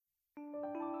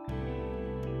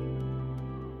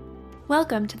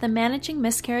Welcome to the Managing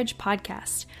Miscarriage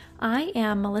podcast. I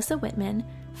am Melissa Whitman,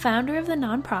 founder of the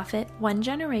nonprofit One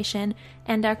Generation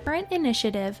and our current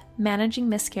initiative, Managing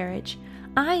Miscarriage.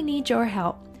 I need your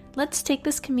help. Let's take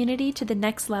this community to the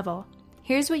next level.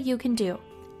 Here's what you can do.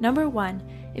 Number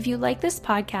 1, if you like this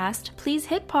podcast, please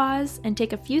hit pause and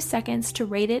take a few seconds to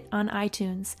rate it on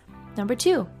iTunes. Number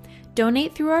 2,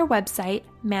 donate through our website,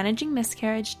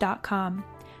 managingmiscarriage.com.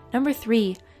 Number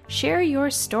 3, share your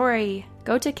story.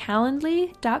 Go to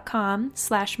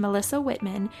calendly.com/Melissa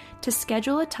Whitman to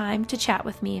schedule a time to chat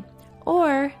with me.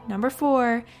 Or, number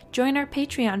 4, join our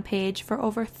Patreon page for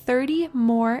over 30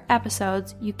 more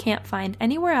episodes you can't find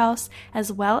anywhere else,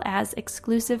 as well as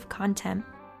exclusive content.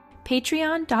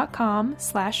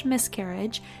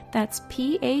 Patreon.com/miscarriage. That's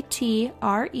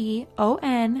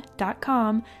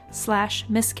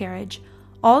patreon.com/miscarriage.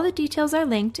 All the details are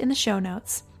linked in the show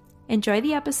notes. Enjoy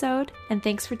the episode, and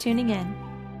thanks for tuning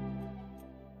in.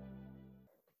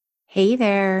 Hey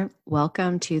there.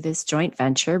 Welcome to this joint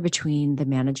venture between the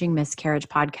Managing Miscarriage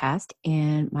podcast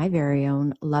and my very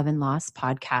own Love and Loss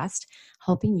podcast,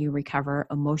 helping you recover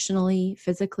emotionally,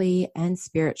 physically, and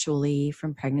spiritually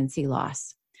from pregnancy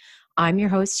loss. I'm your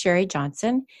host, Sheri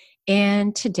Johnson,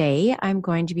 and today I'm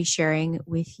going to be sharing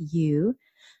with you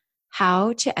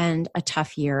how to end a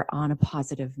tough year on a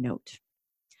positive note.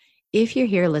 If you're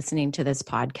here listening to this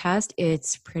podcast,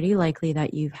 it's pretty likely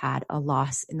that you've had a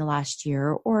loss in the last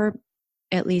year, or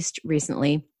at least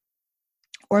recently,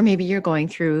 or maybe you're going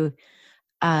through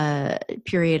a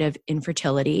period of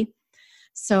infertility.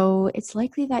 So it's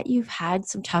likely that you've had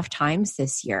some tough times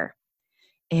this year.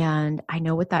 And I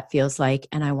know what that feels like,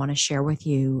 and I want to share with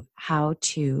you how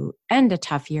to end a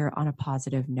tough year on a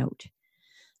positive note.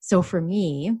 So for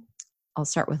me, I'll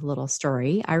start with a little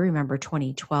story. I remember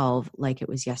 2012 like it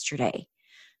was yesterday.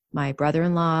 My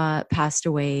brother-in-law passed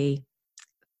away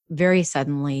very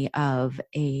suddenly of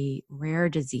a rare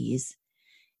disease.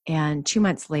 And 2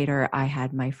 months later, I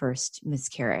had my first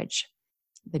miscarriage.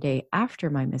 The day after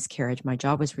my miscarriage, my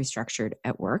job was restructured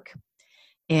at work.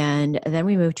 And then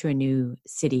we moved to a new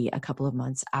city a couple of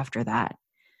months after that.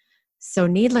 So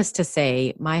needless to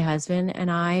say, my husband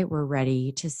and I were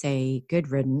ready to say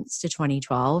good riddance to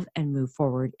 2012 and move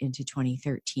forward into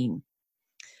 2013.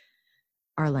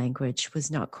 Our language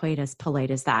was not quite as polite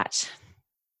as that,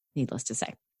 needless to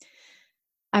say.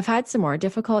 I've had some more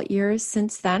difficult years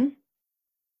since then.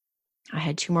 I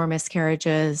had 2 more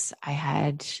miscarriages. I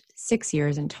had 6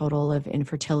 years in total of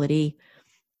infertility,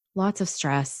 lots of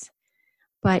stress.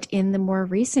 But in the more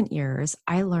recent years,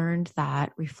 I learned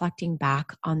that reflecting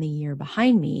back on the year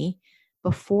behind me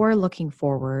before looking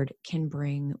forward can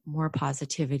bring more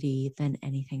positivity than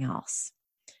anything else.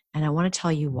 And I want to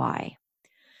tell you why.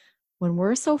 When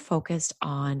we're so focused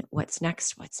on what's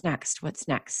next,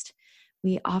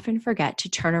 we often forget to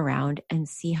turn around and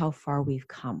see how far we've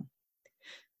come.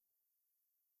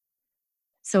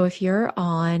 So if you're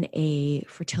on a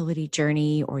fertility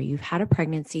journey or you've had a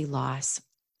pregnancy loss,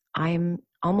 I'm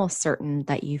almost certain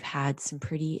that you've had some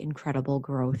pretty incredible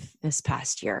growth this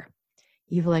past year.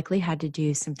 You've likely had to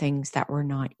do some things that were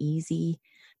not easy,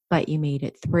 but you made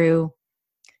it through.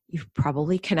 You've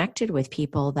probably connected with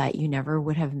people that you never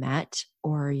would have met,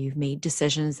 or you've made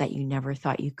decisions that you never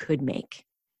thought you could make.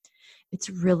 It's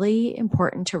really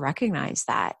important to recognize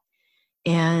that.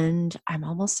 And I'm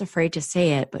almost afraid to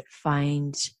say it, but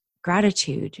find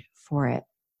gratitude for it.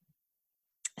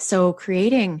 So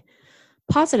creating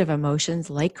positive emotions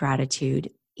like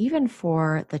gratitude, even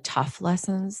for the tough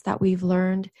lessons that we've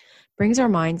learned, brings our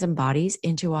minds and bodies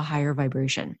into a higher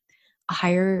vibration, a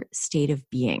higher state of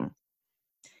being.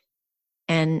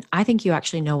 And I think you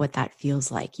actually know what that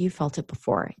feels like. You felt it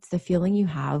before. It's the feeling you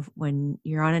have when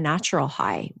you're on a natural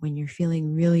high, when you're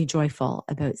feeling really joyful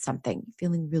about something,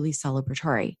 feeling really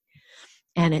celebratory.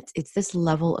 And it's this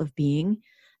level of being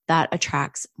that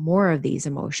attracts more of these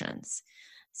emotions.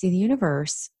 See, the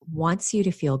universe wants you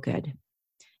to feel good.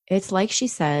 It's like she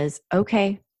says,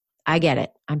 okay, I get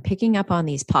it. I'm picking up on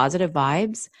these positive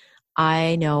vibes.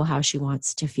 I know how she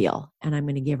wants to feel, and I'm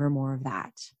going to give her more of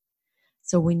that.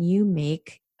 So when you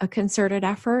make a concerted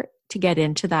effort to get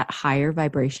into that higher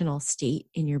vibrational state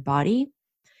in your body,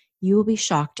 you will be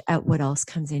shocked at what else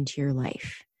comes into your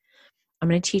life. I'm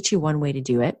going to teach you one way to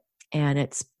do it, and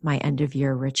it's my end of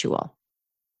year ritual.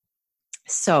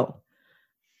 So,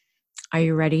 are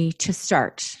you ready to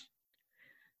start?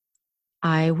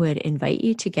 I would invite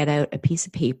you to get out a piece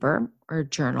of paper or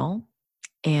journal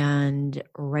and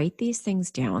write these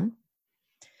things down.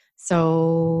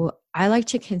 So I like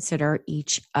to consider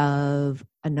each of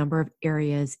a number of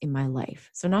areas in my life.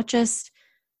 So not just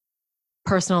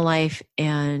personal life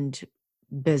and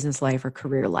business life or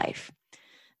career life.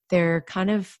 they're kind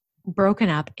of broken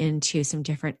up into some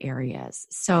different areas.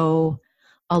 So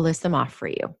I'll list them off for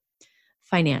you.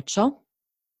 Financial,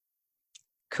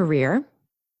 career,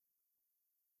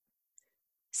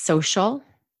 social,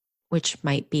 which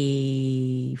might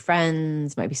be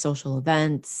friends, might be social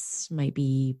events, might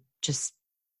be just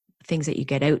things that you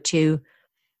get out to.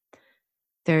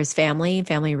 There's family,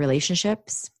 family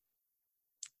relationships.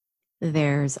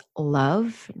 There's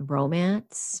love,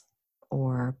 romance,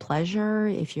 or pleasure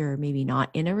if you're maybe not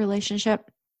in a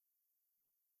relationship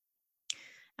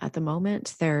at the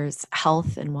moment. There's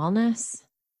health and wellness,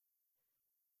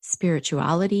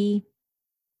 spirituality,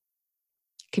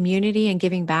 community and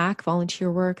giving back, volunteer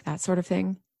work, that sort of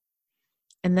thing.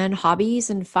 And then hobbies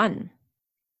and fun.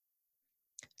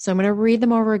 So I'm going to read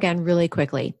them over again really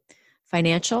quickly.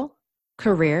 Financial,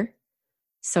 career,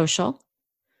 social,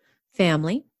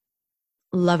 family,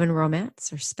 love and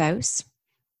romance or spouse,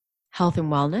 health and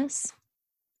wellness,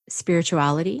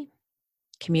 spirituality,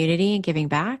 community and giving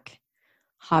back,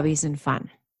 hobbies and fun.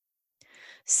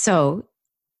 So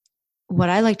what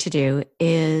I like to do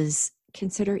is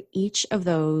consider each of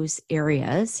those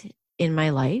areas in my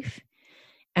life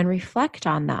and reflect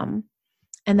on them.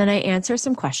 And then I answer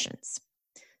some questions.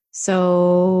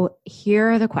 So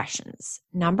here are the questions.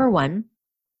 Number 1,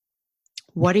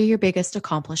 what are your biggest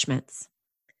accomplishments?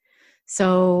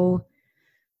 So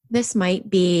this might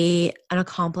be an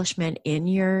accomplishment in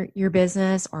your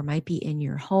business or might be in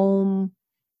your home.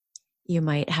 You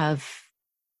might have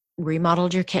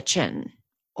remodeled your kitchen,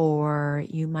 or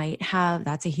you might have,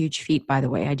 that's a huge feat, by the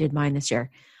way. I did mine this year.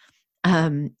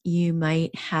 You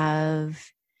might have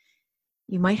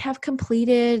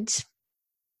completed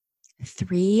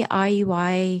 3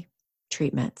 IUI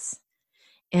treatments.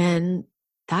 And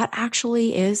that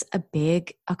actually is a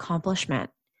big accomplishment.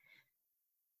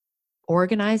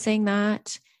 Organizing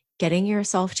that, getting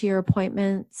yourself to your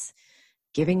appointments,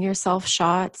 giving yourself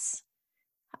shots,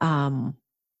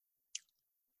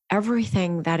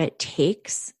 everything that it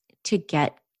takes to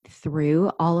get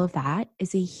through all of that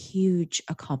is a huge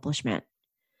accomplishment.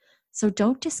 So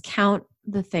don't discount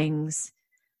the things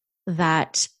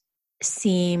that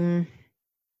seem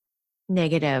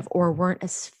negative or weren't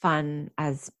as fun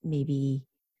as maybe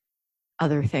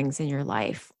other things in your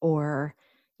life, or,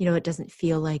 it doesn't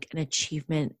feel like an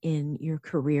achievement in your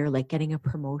career, like getting a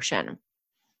promotion.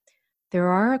 There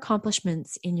are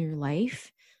accomplishments in your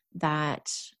life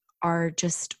that are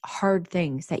just hard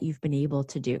things that you've been able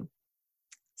to do.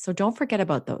 So don't forget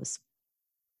about those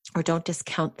or don't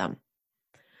discount them.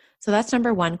 So that's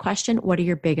number 1 question. What are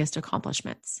your biggest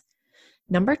accomplishments?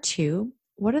 Number 2,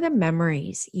 what are the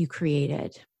memories you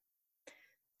created?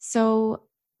 So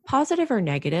positive or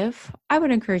negative, I would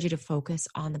encourage you to focus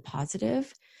on the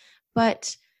positive,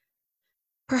 but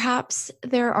perhaps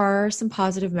there are some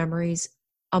positive memories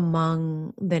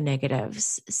among the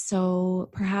negatives. So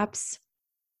perhaps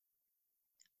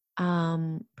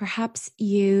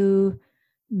you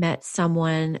met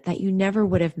someone that you never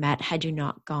would have met had you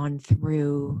not gone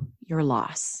through your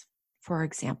loss, for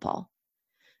example.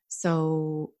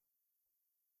 So,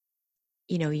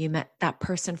 you met that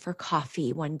person for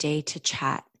coffee one day to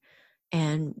chat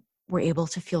and were able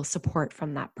to feel support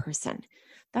from that person.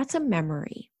 That's a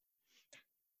memory.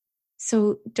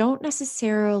 So don't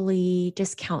necessarily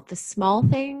discount the small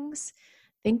things.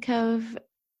 Think of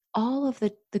all of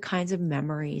the kinds of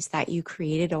memories that you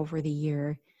created over the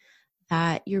year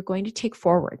that you're going to take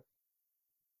forward.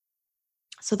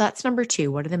 So that's number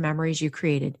 2. What are the memories you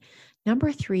created?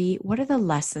 Number 3, what are the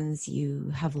lessons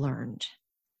you have learned?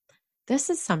 This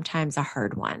is sometimes a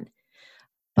hard one,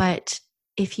 but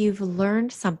if you've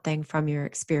learned something from your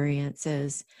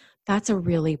experiences, that's a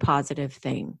really positive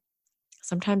thing.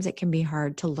 Sometimes it can be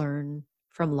hard to learn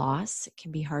from loss. It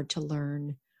can be hard to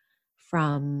learn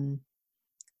from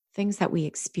things that we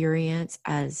experience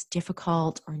as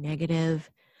difficult or negative,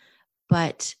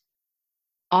 but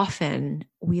often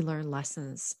we learn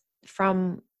lessons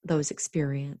from those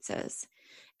experiences.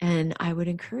 And I would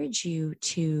encourage you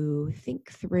to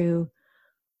think through,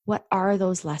 what are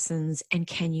those lessons and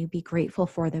can you be grateful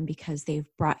for them because they've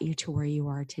brought you to where you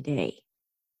are today?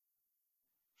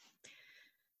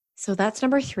 So that's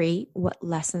number 3. What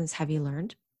lessons have you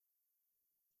learned?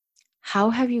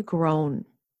 How have you grown?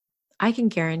 I can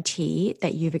guarantee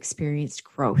that you've experienced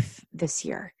growth this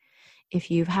year.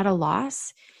 If you've had a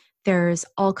loss, there's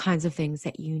all kinds of things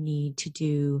that you need to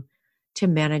do to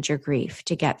manage your grief,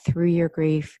 to get through your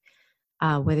grief,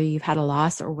 whether you've had a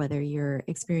loss or whether you're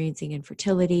experiencing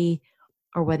infertility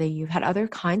or whether you've had other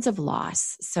kinds of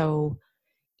loss. So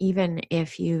even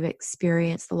if you've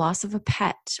experienced the loss of a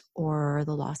pet or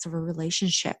the loss of a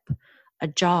relationship, a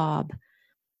job,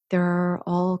 There are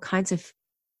all kinds of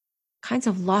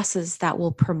losses that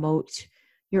will promote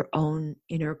your own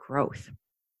inner growth.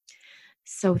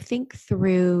 So think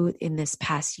through in this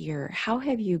past year, how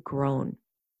have you grown?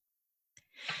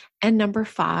 And number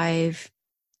 5,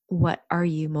 what are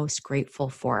you most grateful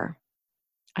for?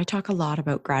 I talk a lot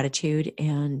about gratitude,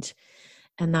 and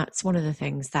that's one of the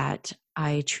things that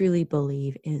I truly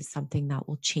believe is something that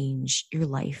will change your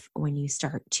life when you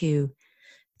start to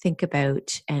think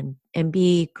about and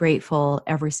be grateful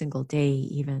every single day,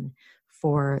 even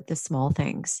for the small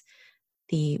things,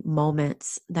 the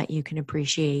moments that you can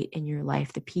appreciate in your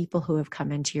life, the people who have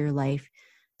come into your life,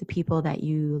 the people that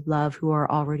you love who are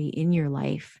already in your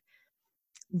life,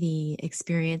 the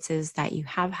experiences that you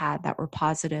have had that were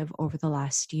positive over the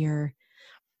last year.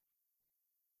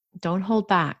 Don't hold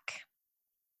back.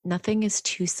 Nothing is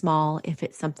too small if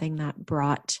it's something that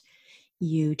brought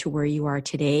you to where you are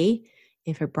today,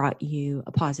 if it brought you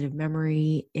a positive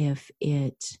memory, if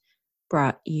it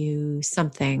brought you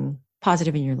something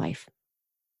positive in your life.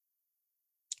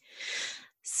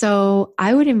 So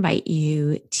I would invite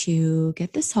you to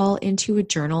get this all into a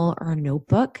journal or a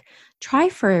notebook. Try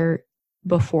for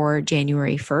before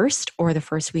January 1st or the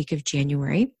first week of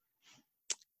January.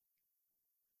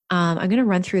 I'm going to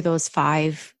run through those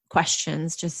 5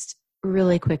 questions just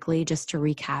really quickly, just to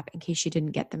recap in case you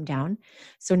didn't get them down.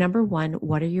 So number 1,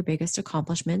 what are your biggest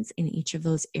accomplishments in each of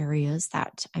those areas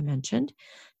that I mentioned?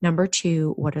 Number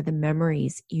 2, what are the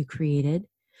memories you created?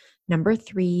 Number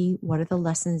 3, what are the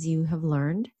lessons you have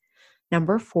learned?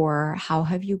 Number 4, how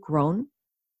have you grown?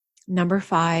 Number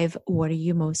 5, what are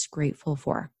you most grateful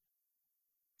for?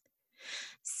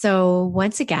 So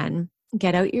once again,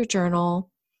 get out your journal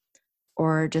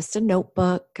or just a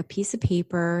notebook, a piece of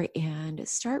paper, and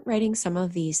start writing some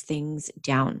of these things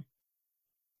down.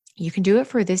 You can do it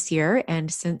for this year.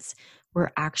 And since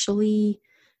we're actually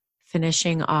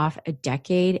finishing off a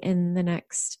decade in the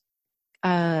next,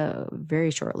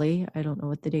 very shortly, I don't know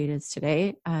what the date is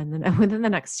today, and then within the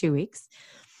next 2 weeks,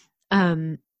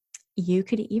 you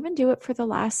could even do it for the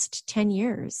last 10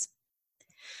 years.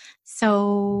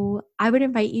 So I would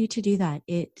invite you to do that.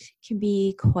 It can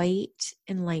be quite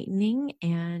enlightening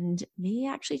and may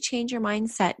actually change your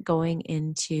mindset going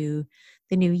into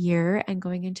the new year and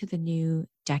going into the new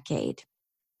decade.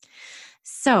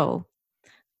 So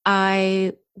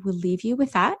I will leave you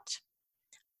with that.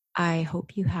 I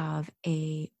hope you have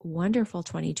a wonderful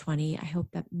 2020. I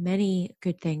hope that many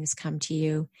good things come to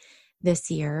you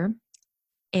this year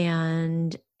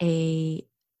and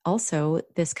also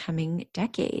this coming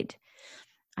decade.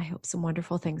 I hope some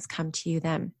wonderful things come to you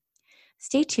then.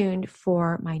 Stay tuned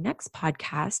for my next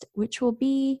podcast, which will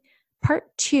be part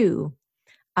 2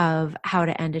 of how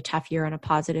to end a tough year on a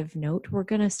positive note. We're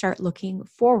going to start looking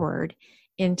forward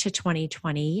into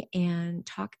 2020 and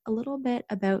talk a little bit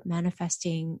about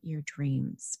manifesting your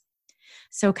dreams.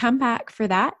 So come back for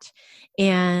that,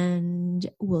 and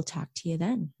we'll talk to you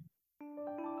then.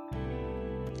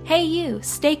 Hey you,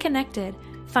 stay connected.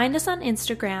 Find us on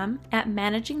Instagram at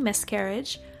Managing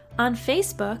Miscarriage, on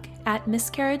Facebook at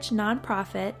Miscarriage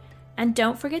Nonprofit, and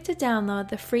don't forget to download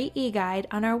the free e-guide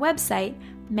on our website,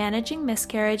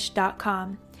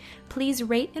 managingmiscarriage.com. Please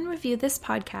rate and review this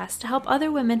podcast to help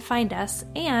other women find us,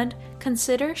 and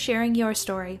consider sharing your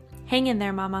story. Hang in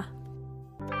there, Mama.